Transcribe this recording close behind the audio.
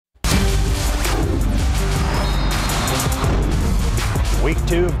Week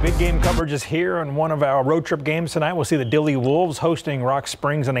 2 of Big Game coverage is here, and one of our road trip games tonight we'll see the Dilley Wolves hosting Rock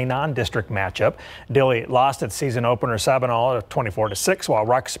Springs in a non-district matchup. Dilley lost its season opener Sabinal 24-6, while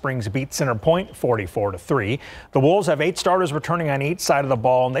Rock Springs beat Center Point 44-3. The Wolves have 8 starters returning on each side of the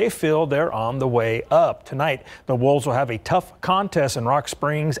ball, and they feel they're on the way up. Tonight, the Wolves will have a tough contest in Rock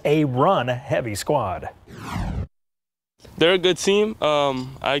Springs, a run-heavy squad. They're a good team.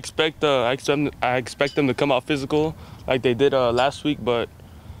 I expect them to come out physical like they did last week, but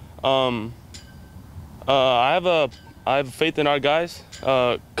I have faith in our guys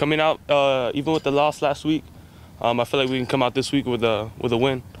coming out. Even with the loss last week, I feel like we can come out this week with a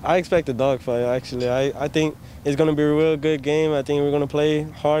win. I expect a dogfight. Actually, I think it's going to be a real good game. I think we're going to play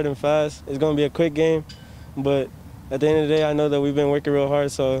hard and fast. It's going to be a quick game, but at the end of the day, I know that we've been working real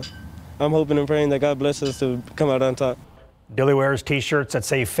hard, so I'm hoping and praying that God bless us to come out on top. Dilley wears T-shirts that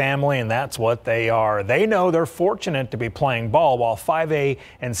say family, and that's what they are. They know they're fortunate to be playing ball, while 5A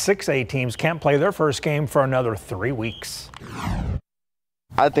and 6A teams can't play their first game for another 3 weeks.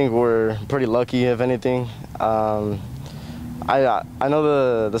 I think we're pretty lucky, if anything. I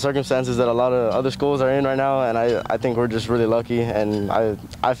know the circumstances that a lot of other schools are in right now, and I think we're just really lucky, and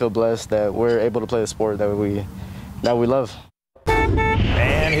I feel blessed that we're able to play the sport that we love.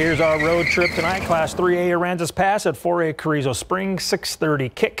 And here's our road trip tonight. Class 3A Aransas Pass at 4A Carrizo Springs,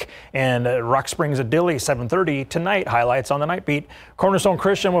 6:30 kick. And Rock Springs at Dilley, 7:30 tonight. Highlights on the night beat. Cornerstone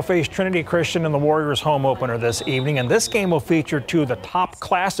Christian will face Trinity Christian in the Warriors home opener this evening. And this game will feature 2 of the top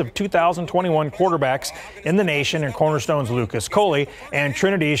class of 2021 quarterbacks in the nation in Cornerstone's Lucas Coley and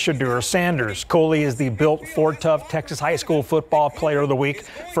Trinity's Shadur Sanders. Coley is the built Ford Tough Texas High School Football Player of the Week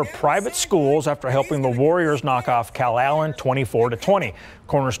for private schools after helping the Warriors knock off Cal Allen 24-20.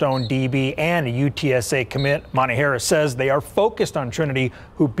 Cornerstone DB and UTSA commit Monty Harris says they are focused on Trinity,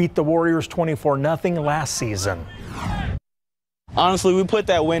 who beat the Warriors 24-0 last season. Honestly, we put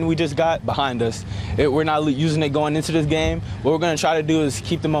that win we just got behind us. We're not using it going into this game. What we're going to try to do is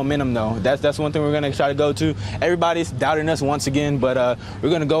keep the momentum, though. That's one thing we're going to try to go to. Everybody's doubting us once again, but we're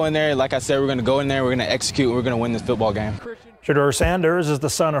going to go in there. Like I said, we're going to go in there, we're going to execute, we're going to win this football game. Shadur Sanders is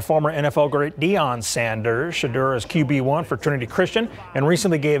the son of former NFL great Deion Sanders. Shadur is QB1 for Trinity Christian and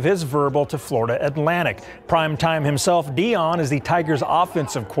recently gave his verbal to Florida Atlantic. Primetime himself, Deion is the Tigers'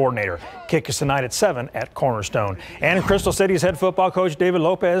 offensive coordinator. Kick is tonight at 7 at Cornerstone. And in Crystal City's head football coach David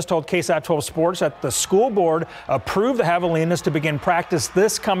Lopez told KSAT 12 Sports that the school board approved the Javelinas to begin practice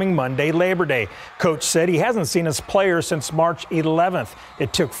this coming Monday, Labor Day. Coach said he hasn't seen his players since March 11th.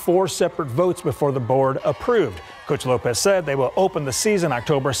 It took 4 separate votes before the board approved. Coach Lopez said they will open the season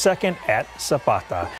October 2nd at Zapata.